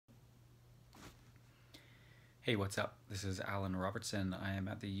Hey, what's up? This is Alan Robertson. I am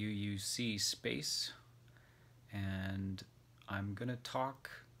at the UUC space and I'm gonna talk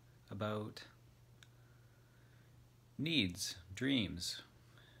about needs, dreams.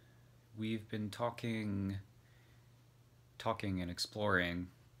 We've been talking and exploring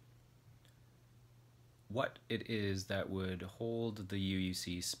what it is that would hold the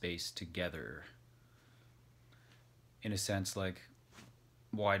UUC space together. In a sense, like,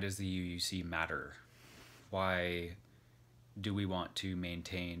 why does the UUC matter? Why do we want to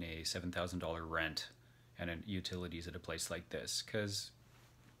maintain a $7,000 rent and utilities at a place like this? Because,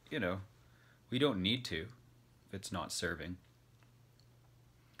 we don't need to if it's not serving.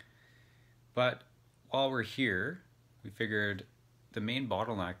 But while we're here, we figured the main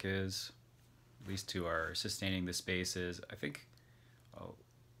bottleneck is, at least to our sustaining the space, is I think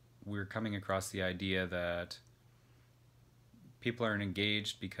we're coming across the idea that people aren't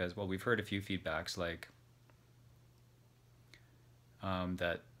engaged because, well, we've heard a few feedbacks like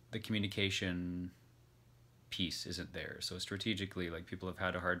that the communication piece isn't there. So strategically, like, people have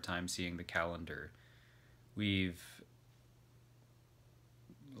had a hard time seeing the calendar. We've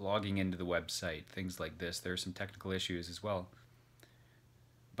logging into the website, things like this. There are some technical issues as well.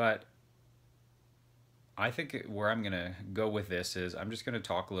 But I think where I'm going to go with this is I'm just going to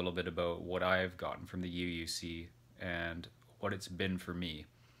talk a little bit about what I've gotten from the UUC and what it's been for me.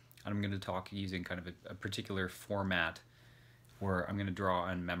 And I'm going to talk using kind of a particular format where I'm going to draw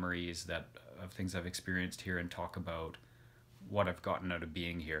on memories of things I've experienced here and talk about what I've gotten out of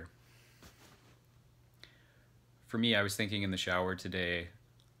being here. For me, I was thinking in the shower today,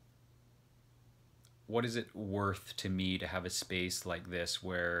 what is it worth to me to have a space like this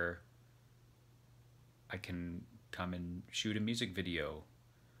where I can come and shoot a music video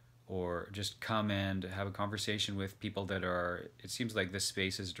or just come and have a conversation with people that are, it seems like this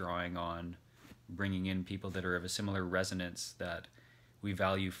space is drawing on bringing in people that are of a similar resonance, that we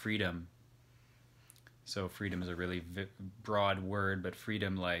value freedom. So freedom is a really broad word, but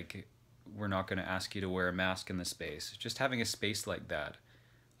freedom, like, we're not going to ask you to wear a mask in the space. Just having a space like that,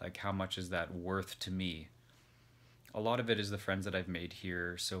 like, how much is that worth to me? A lot of it is the friends that I've made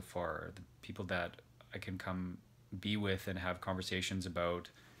here so far, the people that I can come be with and have conversations about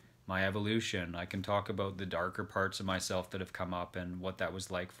my evolution. I can talk about the darker parts of myself that have come up and what that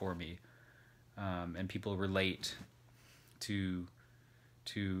was like for me. And people relate to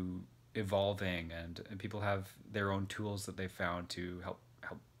evolving, and people have their own tools that they found to help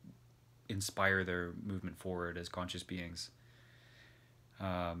inspire their movement forward as conscious beings.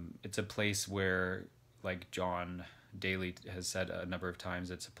 It's a place where, like John Daly has said a number of times,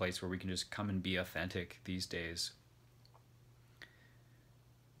 it's a place where we can just come and be authentic these days.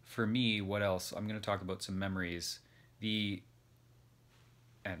 For me, what else? I'm going to talk about some memories.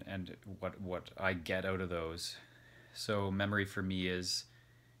 And what I get out of those. So memory for me is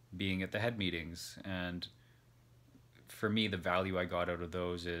being at the head meetings, and for me the value I got out of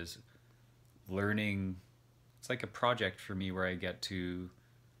those is learning. It's like a project for me where I get to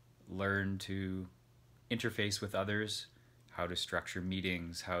learn to interface with others, how to structure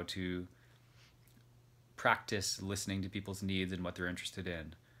meetings, how to practice listening to people's needs and what they're interested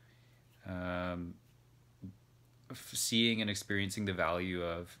in. Seeing and experiencing the value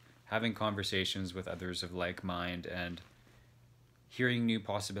of having conversations with others of like mind and hearing new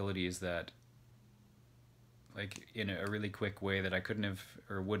possibilities that, like, in a really quick way that I couldn't have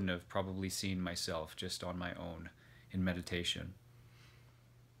or wouldn't have probably seen myself just on my own in meditation.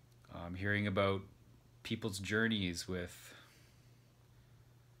 Hearing about people's journeys with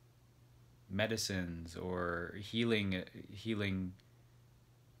medicines or healing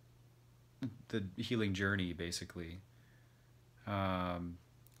the healing journey, basically.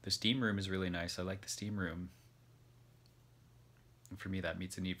 The steam room is really nice. I like the steam room. And for me, that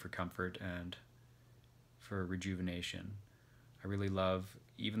meets a need for comfort and for rejuvenation. I really love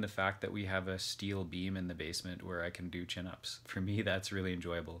even the fact that we have a steel beam in the basement where I can do chin-ups. For me, that's really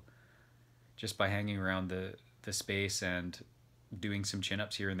enjoyable. Just by hanging around the space and doing some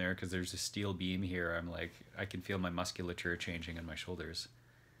chin-ups here and there, because there's a steel beam here, I'm like, I can feel my musculature changing in my shoulders.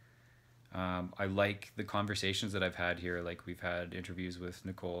 I like the conversations that I've had here. Like, we've had interviews with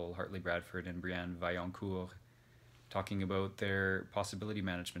Nicole Hartley-Bradford and Brianne Vaillancourt talking about their possibility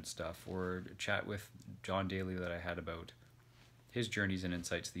management stuff, or a chat with John Daly that I had about his journeys and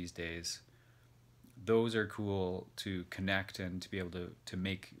insights these days. Those are cool to connect and to be able to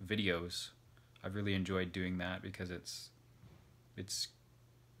make videos. I've really enjoyed doing that because it's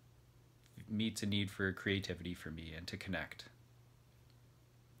meets a need for creativity for me and to connect.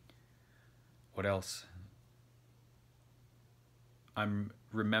 What else? I'm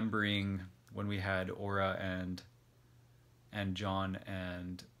remembering when we had Aura and John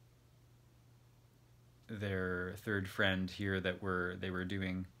and their third friend here they were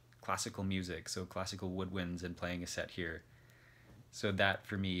doing classical music, so classical woodwinds, and playing a set here. So that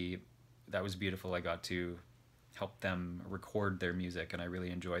for me, that was beautiful. I got to help them record their music, and I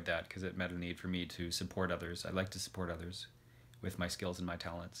really enjoyed that because it met a need for me to support others. I like to support others with my skills and my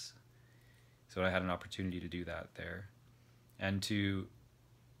talents. So I had an opportunity to do that there, and to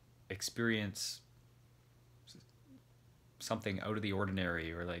experience something out of the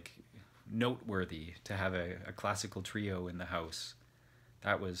ordinary or like noteworthy, to have a classical trio in the house.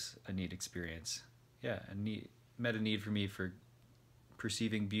 That was a neat experience. Yeah, met a need for me for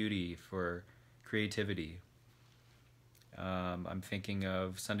perceiving beauty, for creativity. I'm thinking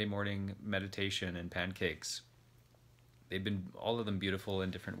of Sunday morning meditation and pancakes. They've been, all of them, beautiful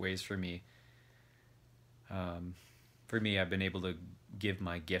in different ways for me. For me, I've been able to give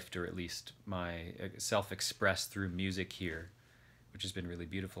my gift, or at least my self-express through music here, which has been really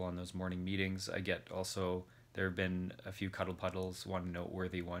beautiful on those morning meetings. I get also, there have been a few cuddle puddles, one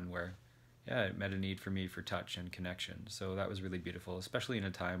noteworthy one where, yeah, it met a need for me for touch and connection. So that was really beautiful, especially in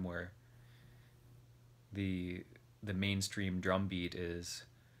a time where the mainstream drum beat is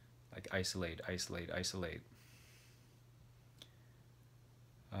like isolate, isolate, isolate.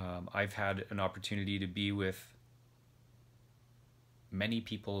 I've had an opportunity to be with many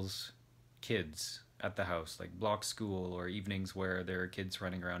people's kids at the house, like block school or evenings where there are kids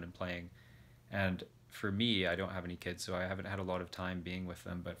running around and playing. And for me, I don't have any kids, so I haven't had a lot of time being with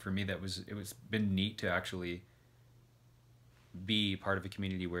them. But for me, it was been neat to actually be part of a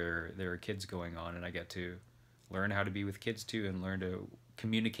community where there are kids going on, and I get to learn how to be with kids too, and learn to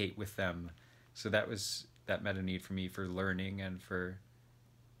communicate with them. So that met a need for me for learning and for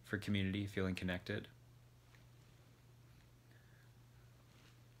community, feeling connected.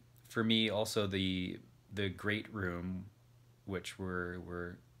 For me, also the great room, which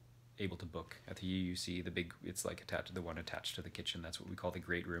we're able to book at the UUC, the big, it's like the one attached to the kitchen. That's what we call the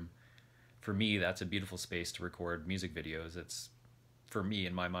great room. For me, that's a beautiful space to record music videos. It's, for me,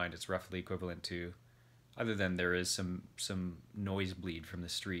 in my mind, it's roughly equivalent to, other than there is some noise bleed from the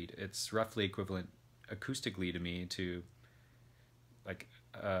street, it's roughly equivalent acoustically to me to like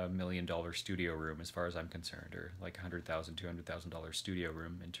 $1 million studio room, as far as I'm concerned, or like $100,000, $200,000 studio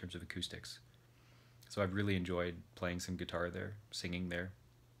room in terms of acoustics. So I've really enjoyed playing some guitar there, singing there.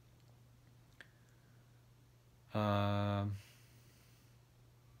 I'm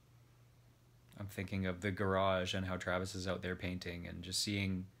thinking of the garage and how Travis is out there painting, and just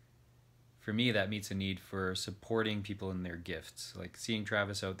seeing, for me, that meets a need for supporting people in their gifts. Like seeing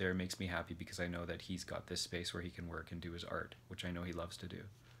Travis out there makes me happy because I know that he's got this space where he can work and do his art, which I know he loves to do.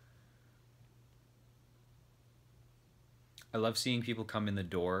 I love seeing people come in the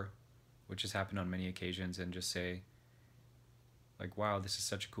door, which has happened on many occasions, and just say, like, wow, this is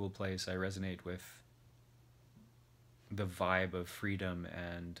such a cool place. I resonate with the vibe of freedom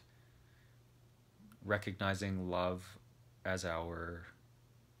and recognizing love as our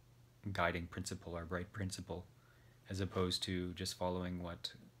guiding principle, our bright principle, as opposed to just following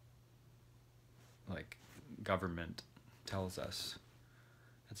what like government tells us.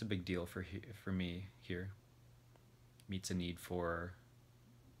 That's a big deal for me here. Meets a need for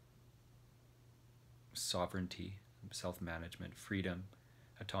sovereignty, self-management, freedom,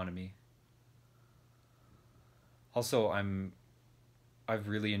 autonomy. Also, I've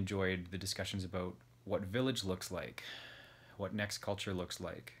really enjoyed the discussions about what village looks like, what next culture looks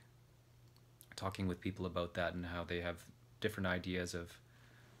like. Talking with people about that and how they have different ideas of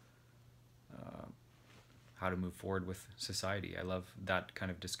how to move forward with society. I love that kind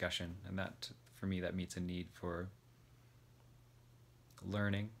of discussion, and that, for me, that meets a need for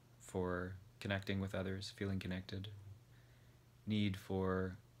learning, for connecting with others, feeling connected, need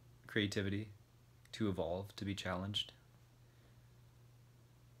for creativity, to evolve, to be challenged.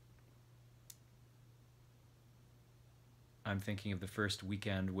 I'm thinking of the first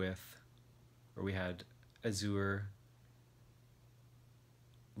weekend where we had Azure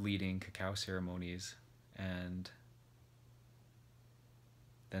leading cacao ceremonies, and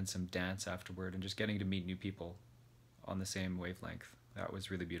then some dance afterward, and just getting to meet new people on the same wavelength. That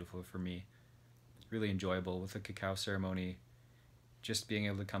was really beautiful for me. Really enjoyable with the cacao ceremony, just being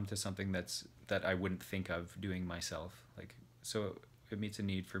able to come to something that I wouldn't think of doing myself. Like, so it meets a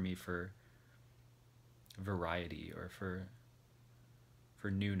need for me for variety, or for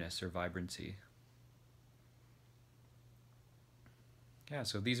newness or vibrancy. Yeah,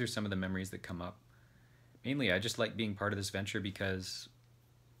 so these are some of the memories that come up. Mainly, I just like being part of this venture because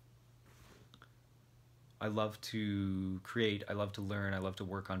I love to create, I love to learn, I love to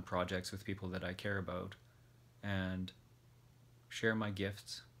work on projects with people that I care about and share my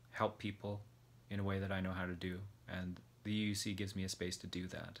gifts, help people in a way that I know how to do. And the UUC gives me a space to do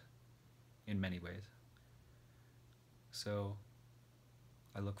that in many ways. So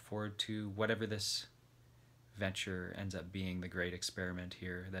I look forward to whatever this venture ends up being, the great experiment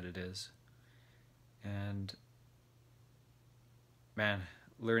here that it is. And man,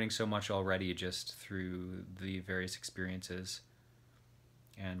 learning so much already just through the various experiences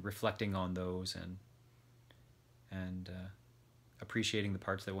and reflecting on those and appreciating the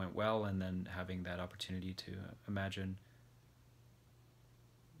parts that went well, and then having that opportunity to imagine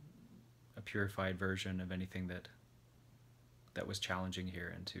a purified version of anything that was challenging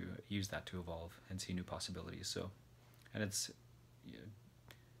here, and to use that to evolve and see new possibilities. So, and it's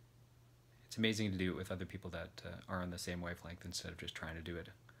amazing to do it with other people that are on the same wavelength, instead of just trying to do it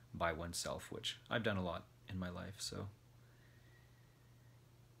by oneself, which I've done a lot in my life. So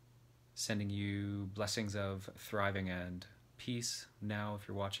sending you blessings of thriving and peace now if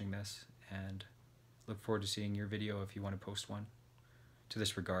you're watching this, and look forward to seeing your video if you want to post one to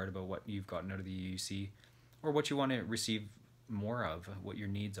this regard about what you've gotten out of the UUC, or what you want to receive more of, what your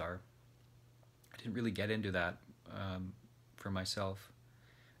needs are. I didn't really get into that for myself.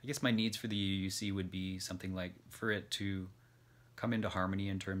 I guess my needs for the UUC would be something like for it to come into harmony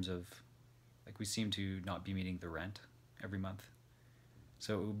in terms of, like, we seem to not be meeting the rent every month.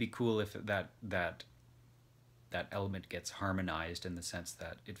 So it would be cool if that element gets harmonized, in the sense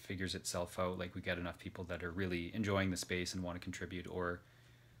that it figures itself out, like we get enough people that are really enjoying the space and want to contribute, or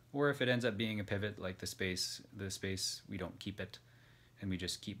if it ends up being a pivot, like the space we don't keep it and we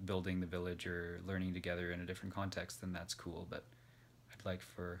just keep building the village or learning together in a different context, then that's cool. But I'd like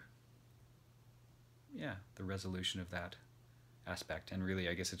for, yeah, the resolution of that aspect. And really,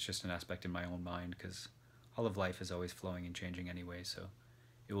 I guess it's just an aspect in my own mind, because all of life is always flowing and changing anyway, so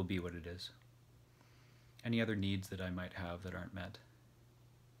it will be what it is. Any other needs that I might have that aren't met?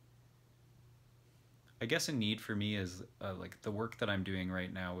 I guess a need for me is like the work that I'm doing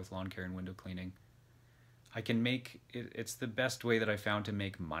right now with lawn care and window cleaning. I can make it, it's the best way that I found to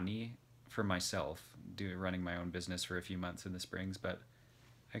make money for myself, running my own business for a few months in the springs, but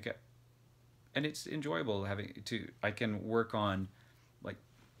and it's enjoyable I can work on, like,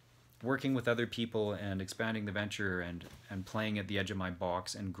 working with other people and expanding the venture and playing at the edge of my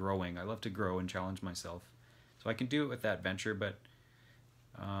box and growing. I love to grow and challenge myself. So I can do it with that venture, but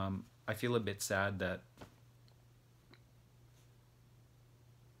I feel a bit sad that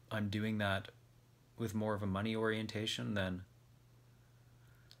I'm doing that with more of a money orientation than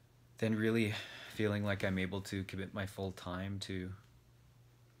really feeling like I'm able to commit my full time to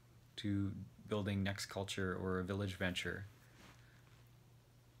building Next Culture or a village venture.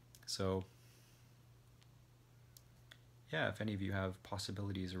 So yeah, if any of you have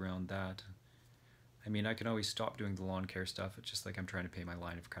possibilities around that. I mean, I can always stop doing the lawn care stuff. It's just like I'm trying to pay my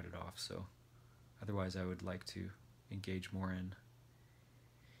line of credit off. So otherwise I would like to engage more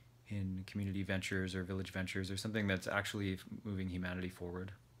in community ventures or village ventures, or something that's actually moving humanity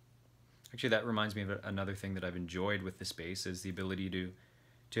forward. Actually, that reminds me of another thing that I've enjoyed with the space, is the ability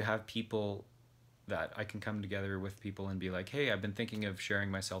to have people that I can come together with people and be like, hey, I've been thinking of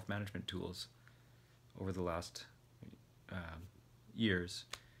sharing my self-management tools over the last years.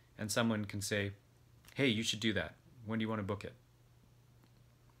 And someone can say, hey, you should do that. When do you want to book it?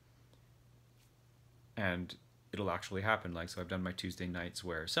 And it'll actually happen. Like, so I've done my Tuesday nights,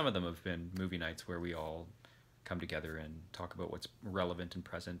 where some of them have been movie nights where we all come together and talk about what's relevant and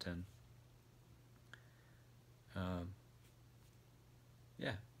present, and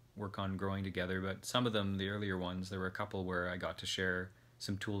yeah, work on growing together. But some of them, the earlier ones, there were a couple where I got to share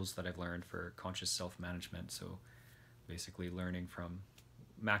some tools that I've learned for conscious self-management. So basically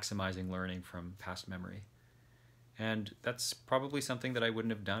maximizing learning from past memory. And that's probably something that I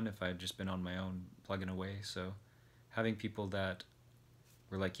wouldn't have done if I had just been on my own, plugging away. So having people that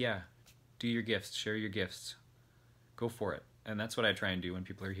were like, yeah, do your gifts, share your gifts, go for it. And that's what I try and do when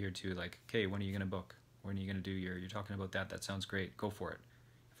people are here too. Like, okay, when are you going to book? When are you going to do you're talking about that? That sounds great. Go for it.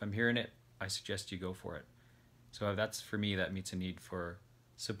 If I'm hearing it, I suggest you go for it. So that's, for me, that meets a need for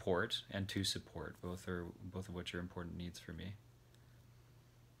support and to support. Both of which are important needs for me.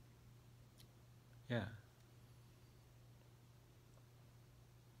 Yeah.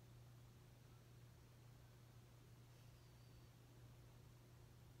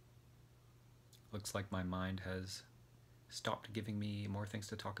 Looks like my mind has stopped giving me more things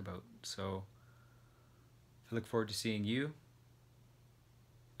to talk about. So I look forward to seeing you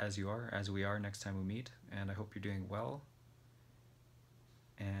as we are next time we meet, and I hope you're doing well.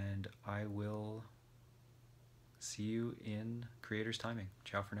 And I will see you in Creator's Timing.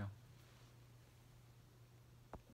 Ciao for now.